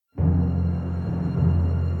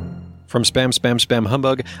From Spam Spam Spam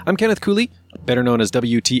Humbug, I'm Kenneth Cooley, better known as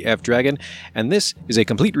WTF Dragon, and this is a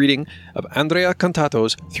complete reading of Andrea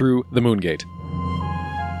Cantato's Through the Moongate.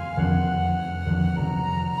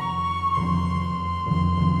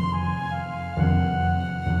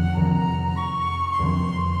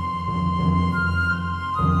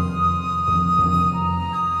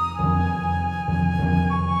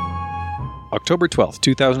 October 12,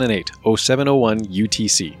 2008, 0701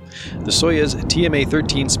 UTC. The Soyuz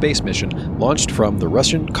TMA-13 space mission launched from the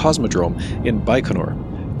Russian Cosmodrome in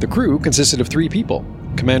Baikonur. The crew consisted of 3 people: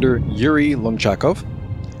 Commander Yuri Lonchakov,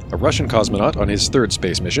 a Russian cosmonaut on his 3rd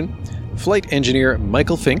space mission, flight engineer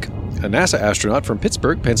Michael Fink, a NASA astronaut from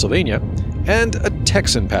Pittsburgh, Pennsylvania, and a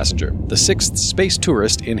Texan passenger, the 6th space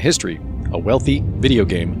tourist in history, a wealthy video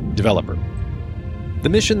game developer. The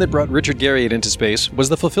mission that brought Richard Garriott into space was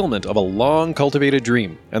the fulfillment of a long-cultivated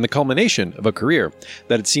dream and the culmination of a career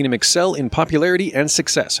that had seen him excel in popularity and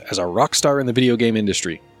success as a rock star in the video game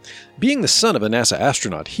industry. Being the son of a NASA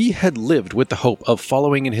astronaut, he had lived with the hope of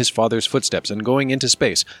following in his father's footsteps and going into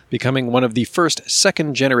space, becoming one of the first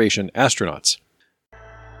second-generation astronauts.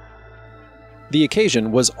 The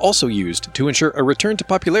occasion was also used to ensure a return to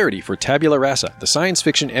popularity for Tabula Rasa, the science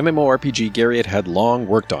fiction MMORPG Garriott had long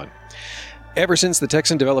worked on. Ever since the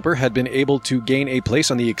Texan developer had been able to gain a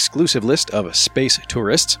place on the exclusive list of space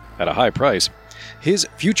tourists at a high price, his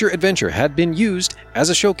future adventure had been used as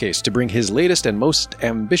a showcase to bring his latest and most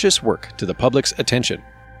ambitious work to the public's attention.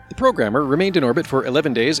 The programmer remained in orbit for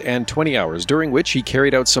 11 days and 20 hours, during which he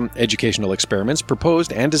carried out some educational experiments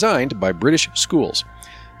proposed and designed by British schools.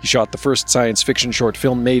 He shot the first science fiction short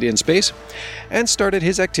film made in space, and started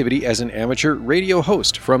his activity as an amateur radio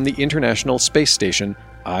host from the International Space Station,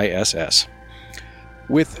 ISS.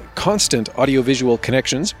 With constant audiovisual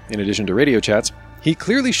connections, in addition to radio chats, he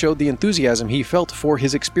clearly showed the enthusiasm he felt for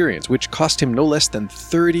his experience, which cost him no less than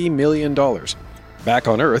 $30 million. Back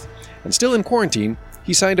on Earth, and still in quarantine,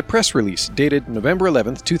 he signed a press release dated November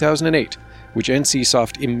 11, 2008, which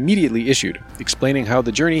NCSoft immediately issued, explaining how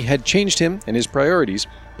the journey had changed him and his priorities,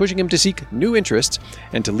 pushing him to seek new interests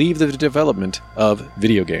and to leave the development of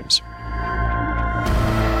video games.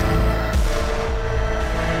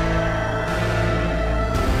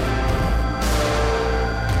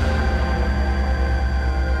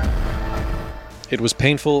 It was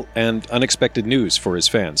painful and unexpected news for his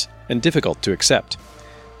fans, and difficult to accept.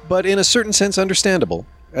 But in a certain sense understandable,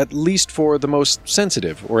 at least for the most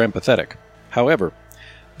sensitive or empathetic. However,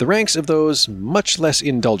 the ranks of those much less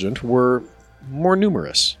indulgent were more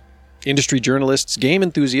numerous. Industry journalists, game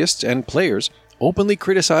enthusiasts, and players openly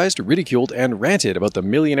criticized, ridiculed, and ranted about the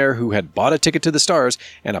millionaire who had bought a ticket to the stars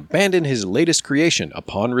and abandoned his latest creation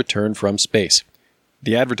upon return from space.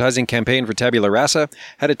 The advertising campaign for Tabula Rasa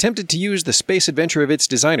had attempted to use the space adventure of its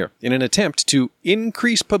designer in an attempt to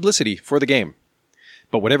increase publicity for the game.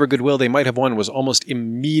 But whatever goodwill they might have won was almost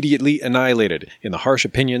immediately annihilated in the harsh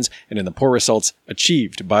opinions and in the poor results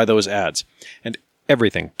achieved by those ads, and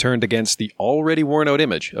everything turned against the already worn-out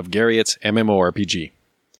image of Garriott's MMORPG.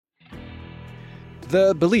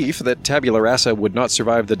 The belief that Tabula Rasa would not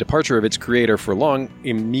survive the departure of its creator for long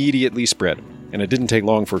immediately spread, and it didn't take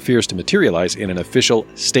long for fears to materialize in an official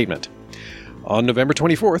statement. On November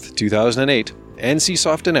 24, 2008,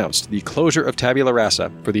 NCSoft announced the closure of Tabula Rasa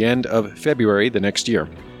for the end of February the next year.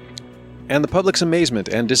 And the public's amazement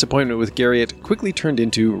and disappointment with Garriott quickly turned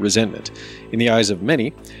into resentment. In the eyes of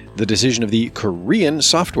many, the decision of the Korean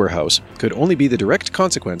software house could only be the direct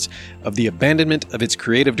consequence of the abandonment of its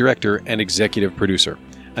creative director and executive producer.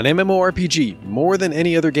 An MMORPG, more than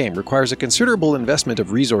any other game, requires a considerable investment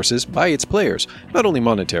of resources by its players, not only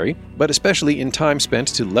monetary, but especially in time spent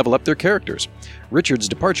to level up their characters. Richard's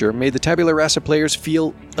departure made the Tabula Rasa players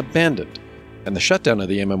feel abandoned, and the shutdown of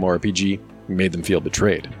the MMORPG made them feel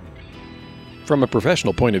betrayed. From a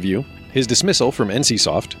professional point of view, his dismissal from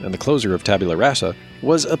NCSoft and the closure of Tabula Rasa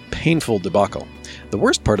was a painful debacle. The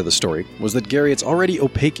worst part of the story was that Garriott's already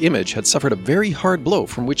opaque image had suffered a very hard blow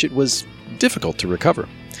from which it was difficult to recover.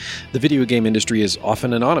 The video game industry is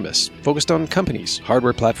often anonymous, focused on companies,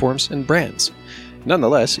 hardware platforms, and brands.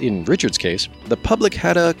 Nonetheless, in Richard's case, the public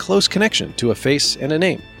had a close connection to a face and a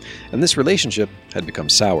name, and this relationship had become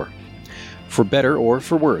sour. For better or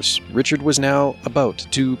for worse, Richard was now about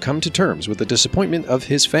to come to terms with the disappointment of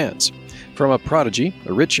his fans. From a prodigy,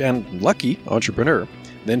 a rich and lucky entrepreneur,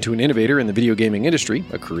 then to an innovator in the video gaming industry,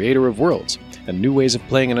 a creator of worlds, and new ways of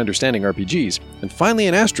playing and understanding RPGs, and finally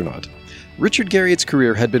an astronaut, Richard Garriott's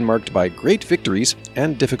career had been marked by great victories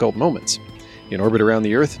and difficult moments. In orbit around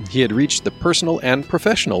the Earth, he had reached the personal and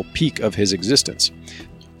professional peak of his existence.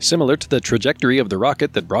 Similar to the trajectory of the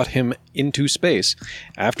rocket that brought him into space,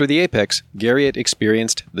 after the apex, Garriott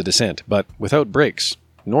experienced the descent, but without brakes,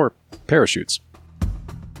 nor parachutes.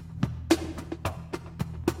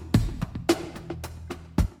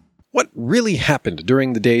 What really happened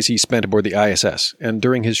during the days he spent aboard the ISS, and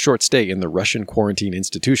during his short stay in the Russian quarantine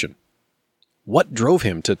institution? What drove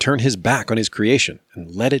him to turn his back on his creation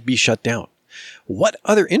and let it be shut down? What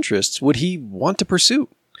other interests would he want to pursue?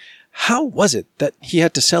 How was it that he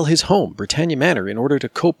had to sell his home, Britannia Manor, in order to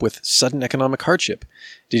cope with sudden economic hardship?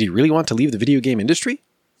 Did he really want to leave the video game industry,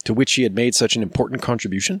 to which he had made such an important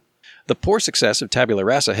contribution? The poor success of Tabula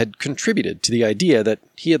Rasa had contributed to the idea that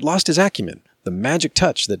he had lost his acumen, the magic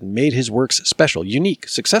touch that made his works special, unique,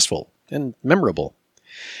 successful, and memorable.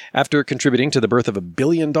 After contributing to the birth of a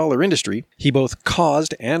billion-dollar industry, he both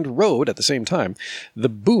caused and rode, at the same time, the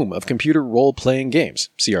boom of computer role-playing games,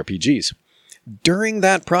 CRPGs. During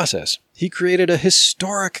that process, he created a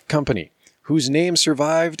historic company whose name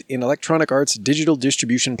survived in Electronic Arts' digital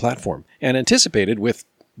distribution platform and anticipated, with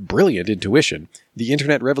brilliant intuition, the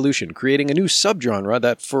internet revolution, creating a new subgenre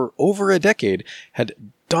that for over a decade had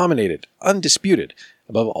dominated, undisputed,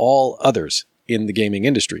 above all others in the gaming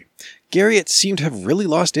industry. Garriott seemed to have really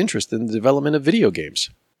lost interest in the development of video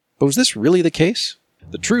games. But was this really the case?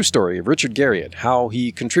 The true story of Richard Garriott, how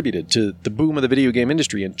he contributed to the boom of the video game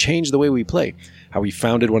industry and changed the way we play, how he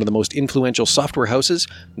founded one of the most influential software houses,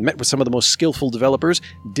 met with some of the most skillful developers,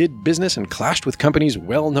 did business and clashed with companies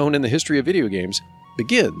well known in the history of video games,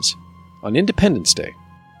 begins on Independence Day,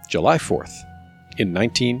 July 4th, in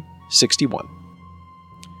 1961.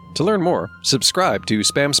 To learn more, subscribe to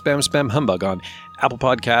Spam Spam Spam Humbug on Apple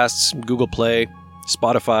Podcasts, Google Play,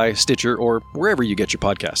 Spotify, Stitcher, or wherever you get your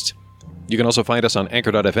podcasts. You can also find us on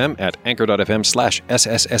Anchor.fm at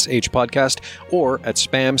anchor.fm/SSSH podcast or at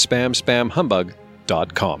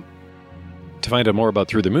spamspamspamhumbug.com. To find out more about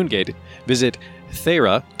Through the Moongate, visit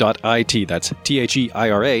theira.it. That's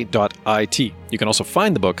theira.it. You can also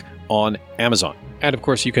find the book on Amazon. And of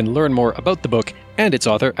course, you can learn more about the book and its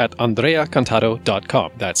author at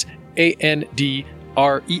andreacantato.com. That's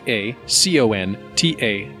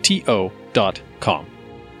ANDREACONTATO.com.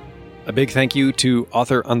 A big thank you to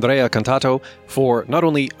author Andrea Cantato for not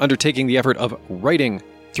only undertaking the effort of writing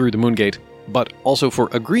Through the Moongate, but also for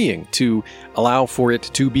agreeing to allow for it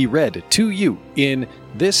to be read to you in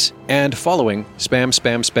this and following Spam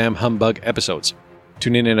Spam Spam Humbug episodes.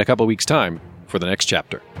 Tune in a couple weeks' time for the next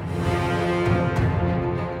chapter.